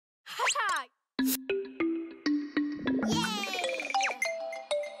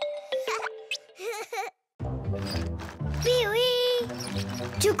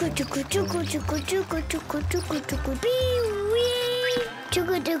Chucu chucu chucu chucu chucu chucu chucu chucu piwi.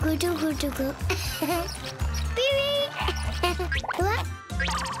 Chucu chucu chucu chucu. Piwi. What?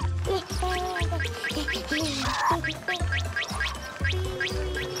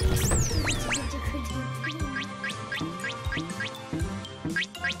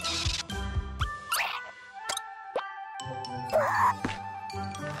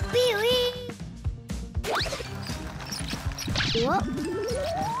 Piwi. What?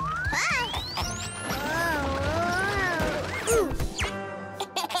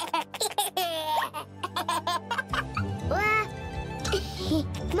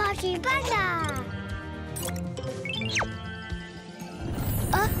 Marching panda.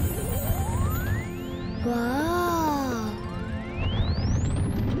 Wow.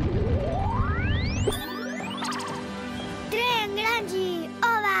 Tren grande,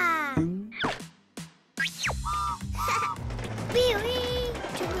 ova. Piwi.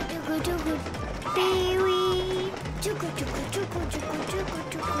 Chucu chucu chucu. Piwi. Chucu chucu chucu chucu chucu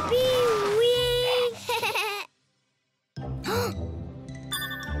chucu. Piwi.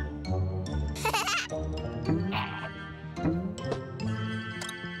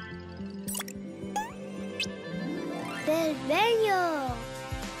 Vermelho.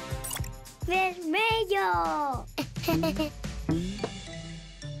 Vermelho.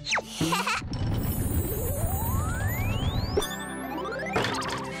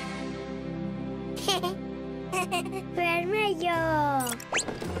 Vermelho.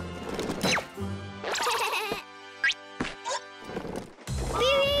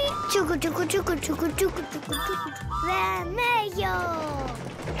 Piwi. Chucu chucu chucu chucu chucu chucu chucu. Vermelho.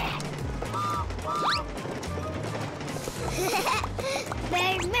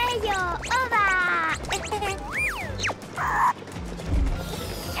 Vermelho, ova!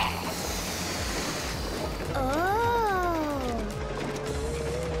 Oh!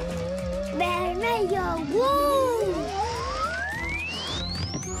 Vermelho,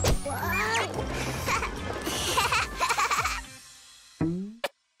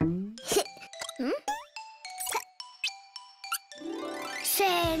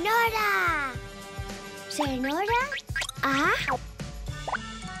 Cenoura! Cenoura? Ah?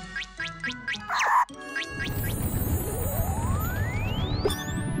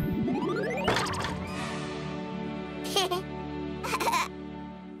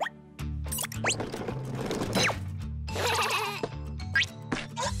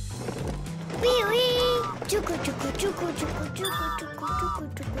 Piwi! Chucu chucu chucu chucu chucu chucu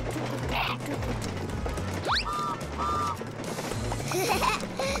chucu chucu chucu.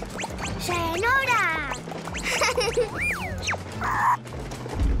 Cenoura!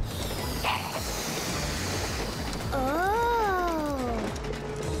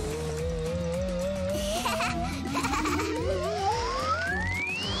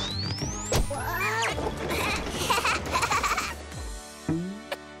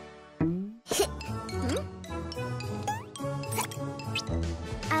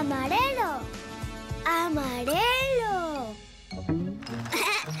 Amarelo. Amarelo.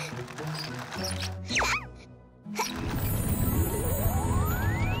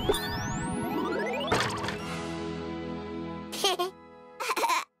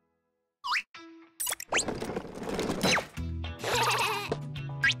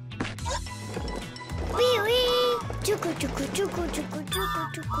 Piwi. Chucu chucu chucu chucu chucu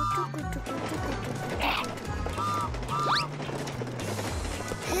chucu chucu chucu chucu.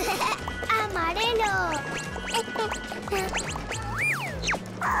 Amarelo.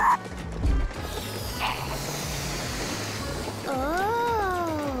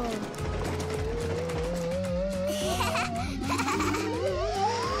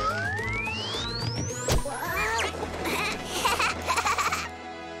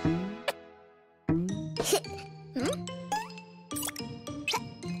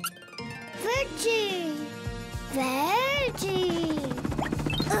 Verde. Verde.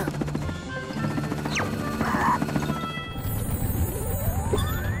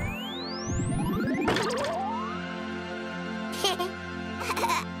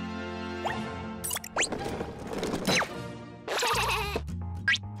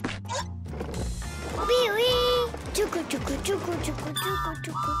 Chucu chucu chucu chucu chucu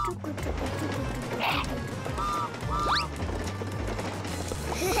chucu chucu chucu chucu.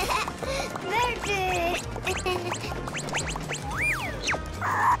 Verde.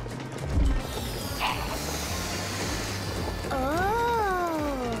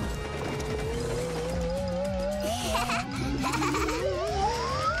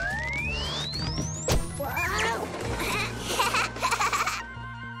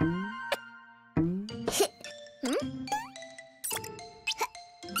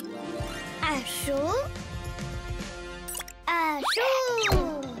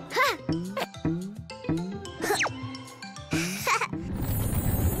 Ha!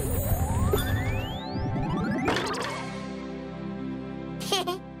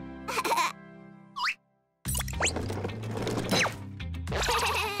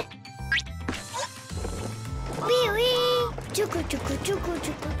 Piuí! Tchucu, tchucu, tchucu,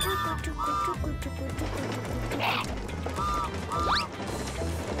 tchucu, tchucu, tchucu, tchucu, tchucu, tchucu,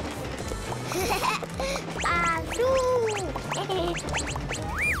 Azul!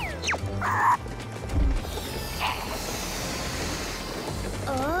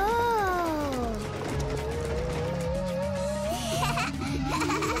 Oh!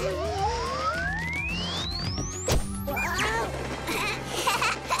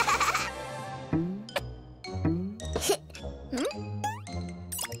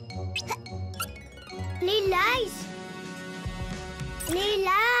 Lilás!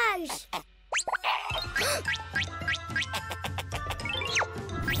 Lilás!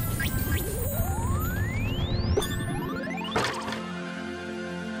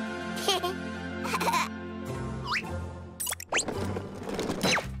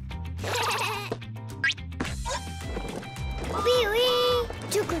 Piuí!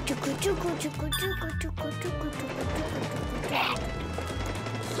 Tchucu, tchucu, tchucu, tchucu, tchucu, tchucu, tchucu, tchucu,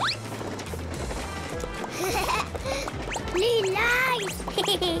 Lilás!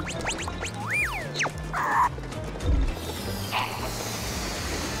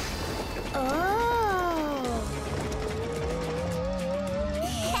 Oh!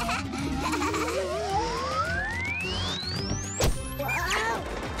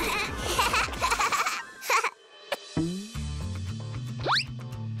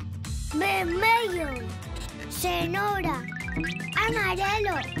 Vermelho, cenoura,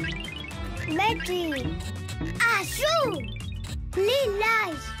 amarelo, verde, azul,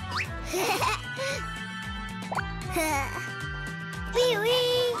 lilás. Piuí,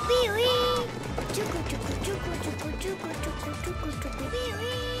 piuí. Tchucu, tchucu, tchucu, tchucu, tchucu, tchucu, tchucu, tchucu,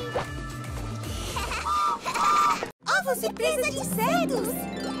 piuí. Ovo surpresa de cegos!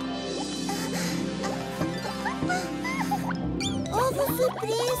 Ovo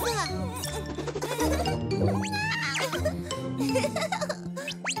surpresa!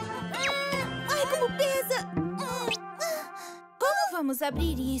 Ai, como pesa! Como vamos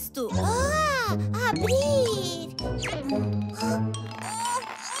abrir isto? Ah, abrir!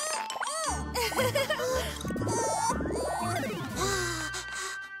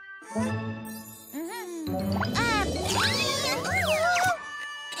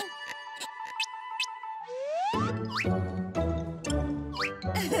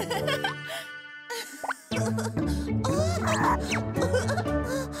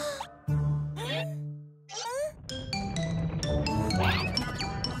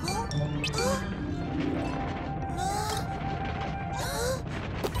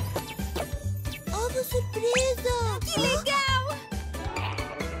 Ovo surpresa! Que legal!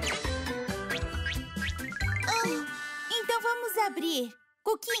 Então vamos abrir.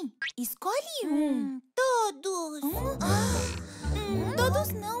 Cuquín, escolhe um. Todos.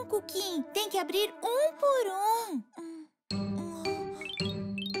 Todos não, Cuquín. Tem que abrir um por um.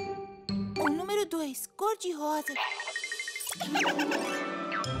 O número 2, cor de rosa.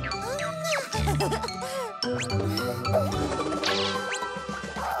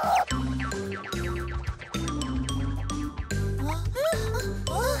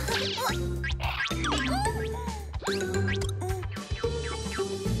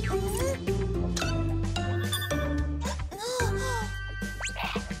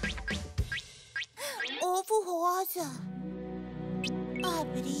 Ovo rosa.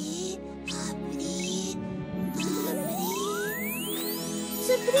 Abrir, abrir, abrir.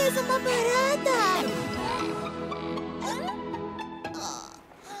 Surpresa, uma barata!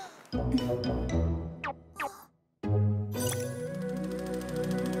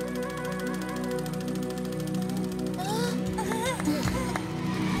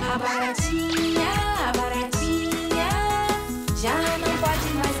 A baratinha já não pode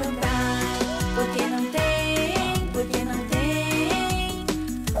mais andar. Porque não tem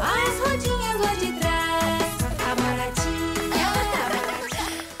as rodinhas lá de trás. A baratinha.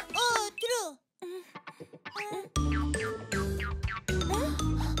 Outro!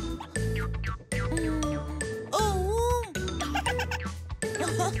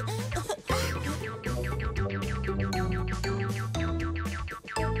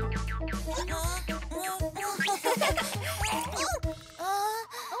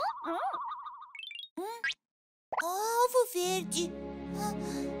 Ovo verde.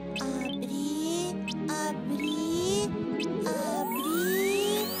 Abrir, abrir,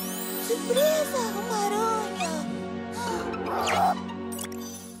 abrir. Surpresa, uma aranha.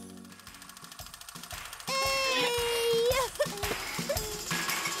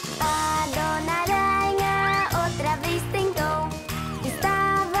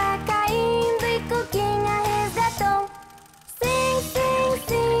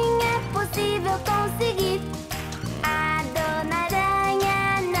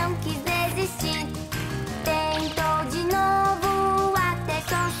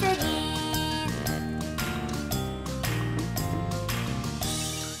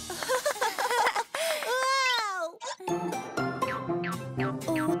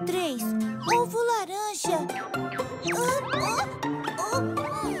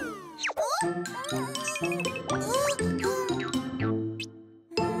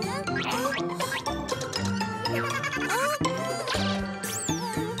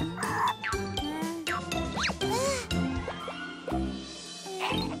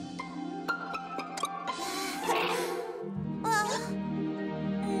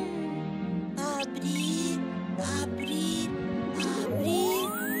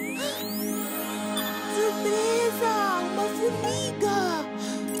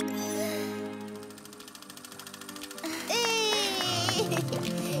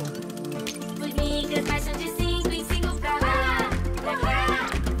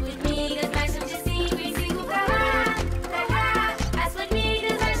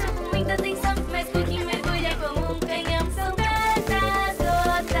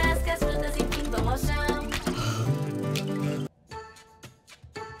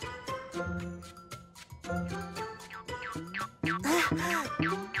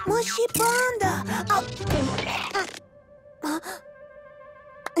 Mochibanda!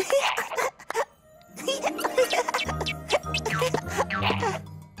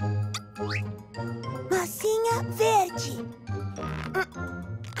 Massinha verde.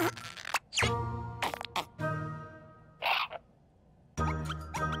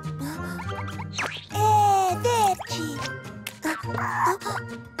 É verde.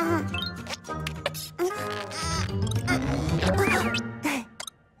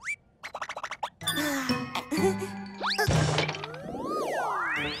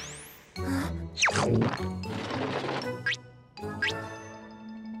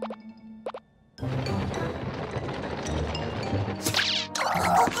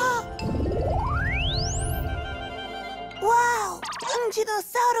 Uau! Um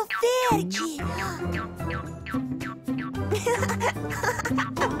dinossauro verde!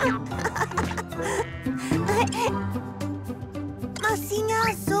 Massinha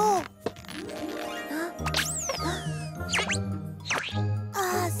azul!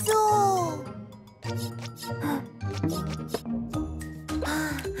 Azul!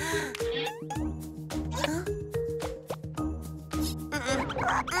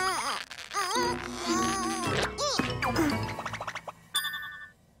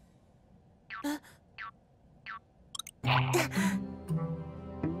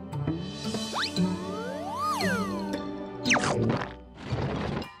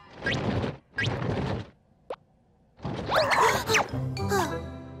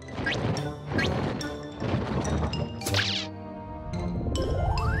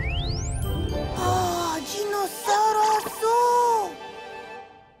 Dinossauro azul!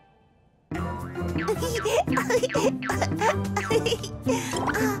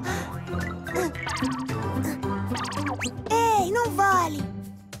 Ei, não vale!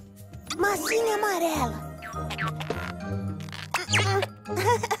 Massinha amarela.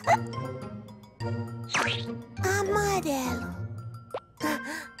 Amarelo.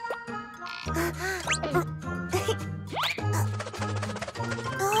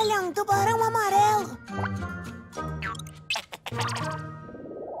 Olha, um tubarão amarelo.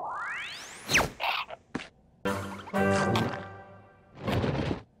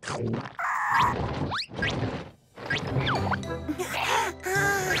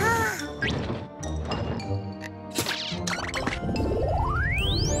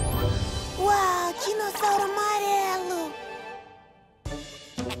 Uau, dinossauro amarelo.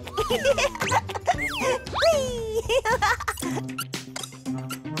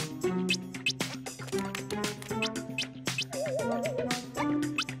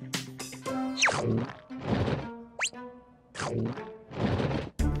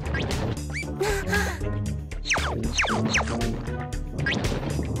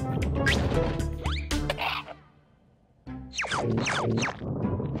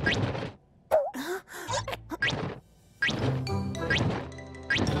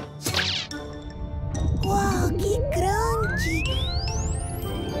 Uau, que grande!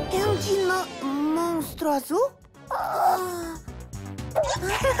 É um monstro azul?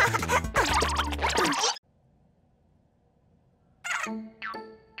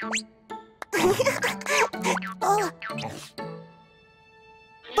 Bola!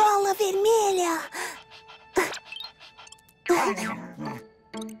 Bola vermelha!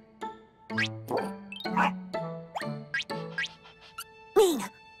 Minha!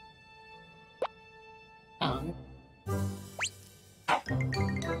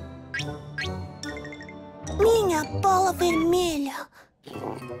 Minha bola vermelha!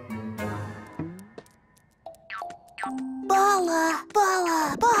 Bola!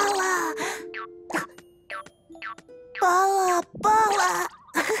 Bola! Bola! Bola! Bola!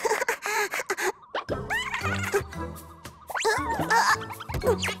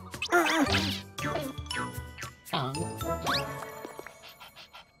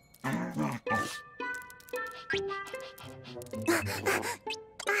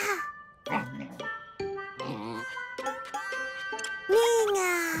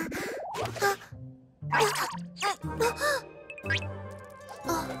 Minha!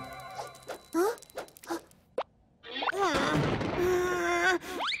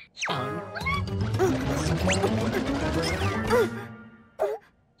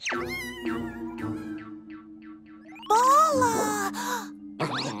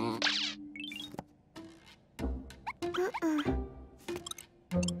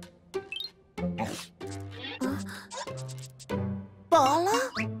 Bola! Bola?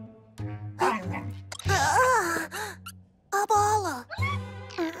 A bola!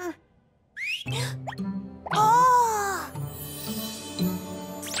 Oh!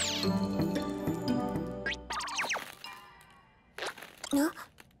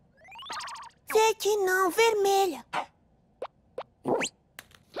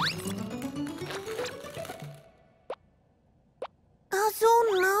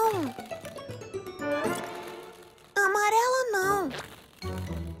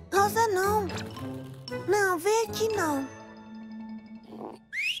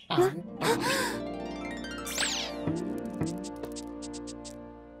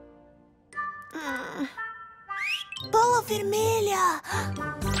 Bola vermelha!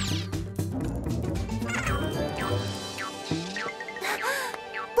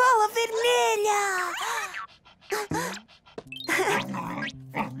 Bola vermelha!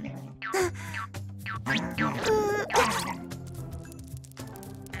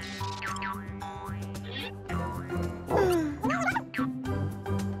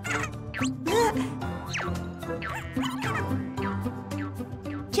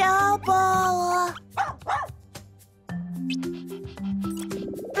 Tchau, bola!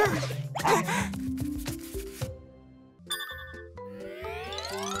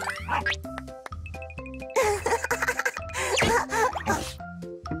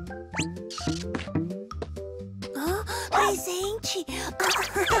 Presente!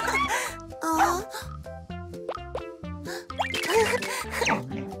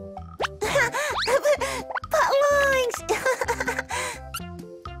 Balões!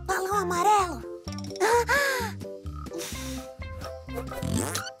 Balão amarelo!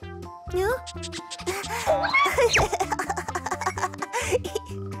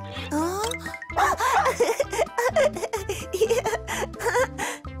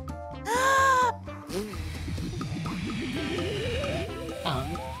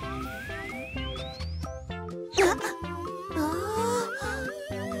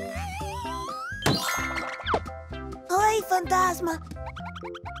 Oi, fantasma!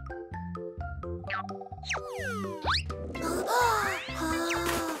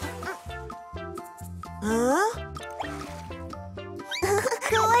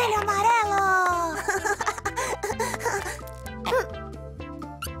 Coelho amarelo!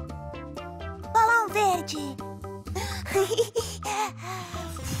 Balão verde!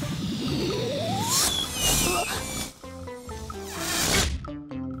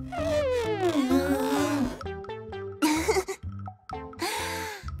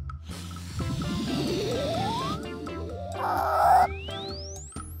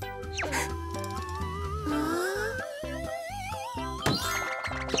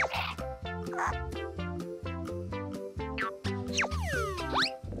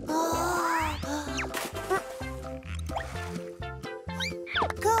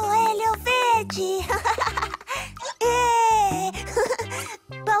 Coelho verde!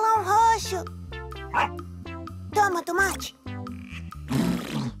 Balão roxo! Toma, tomate!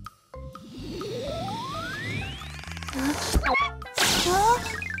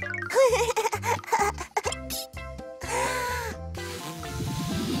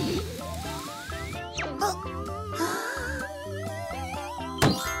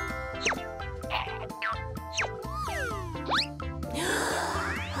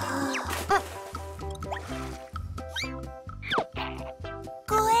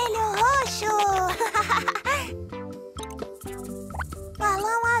 Coelho roxo!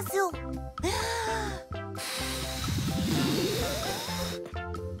 Balão azul!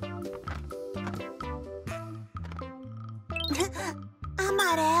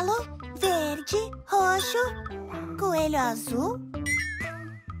 Amarelo, verde, roxo, coelho azul.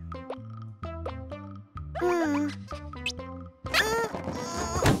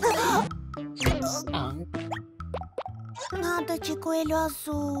 Nada de coelho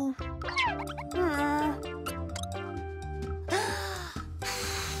azul.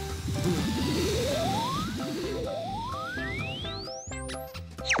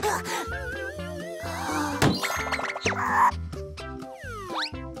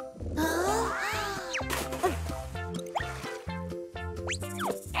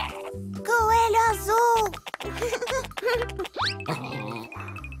 Coelho azul!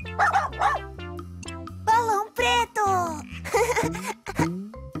 Balão preto!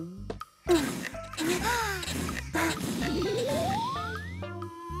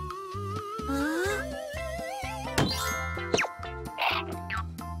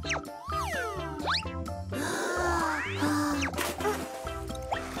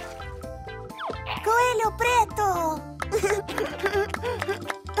 Coelho preto!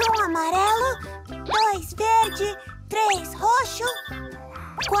 Um amarelo, 2 verde, 3 roxo,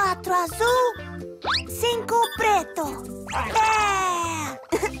 4 azul, 5 preto.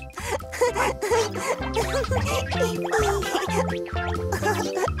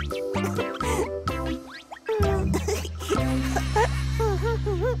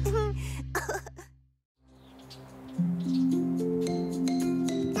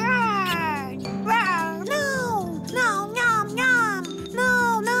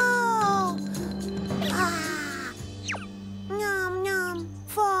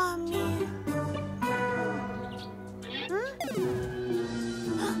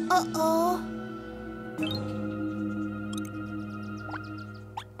 Oh.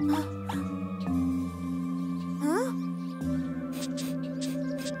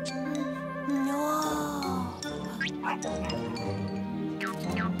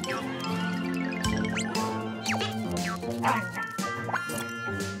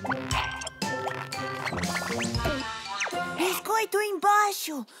 Biscoito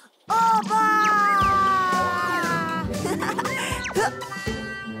embaixo! Oba!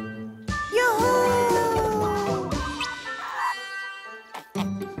 Yuhu!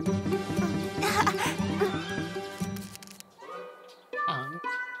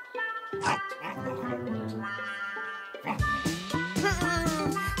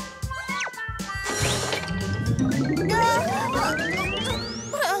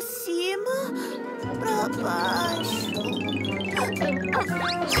 Pra cima, pra baixo.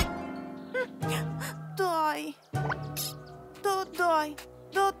 Dói. Dói.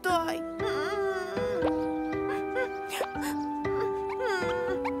 Dói. Dói.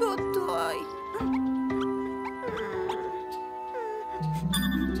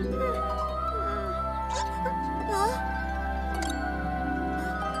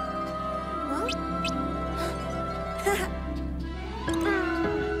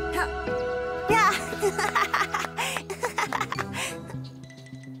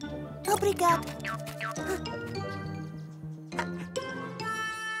 Obrigada.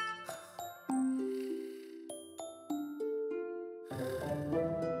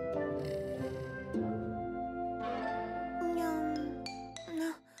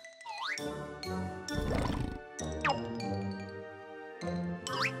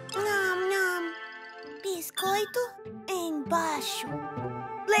 Biscoito embaixo.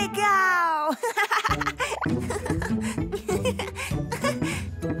 Legal!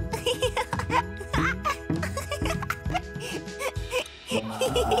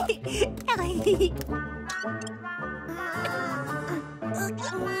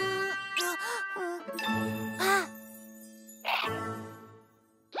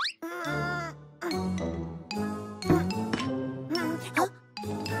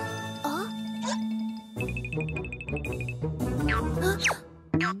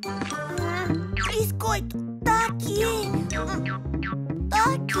 Biscoito, tá aqui. Tá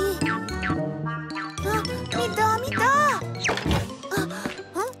aqui. Me dá.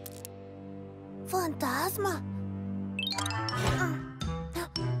 Fantasma?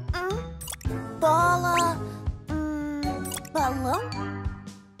 Bola? Balão?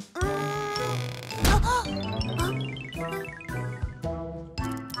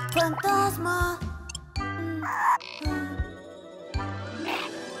 Fantasma?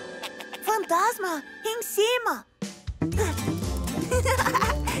 Fantasma em cima!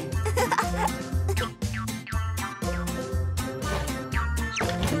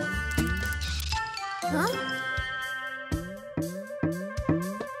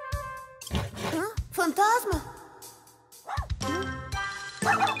 Fantasma?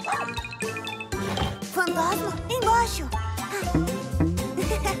 Fantasma embaixo!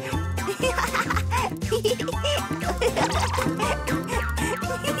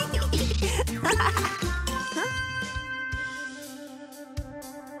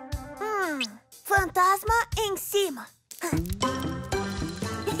 Fantasma em cima.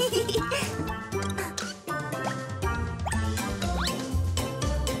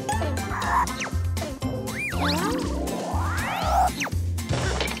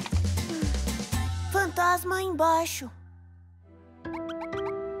 Fantasma embaixo.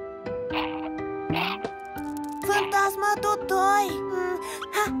 Fantasma dodói.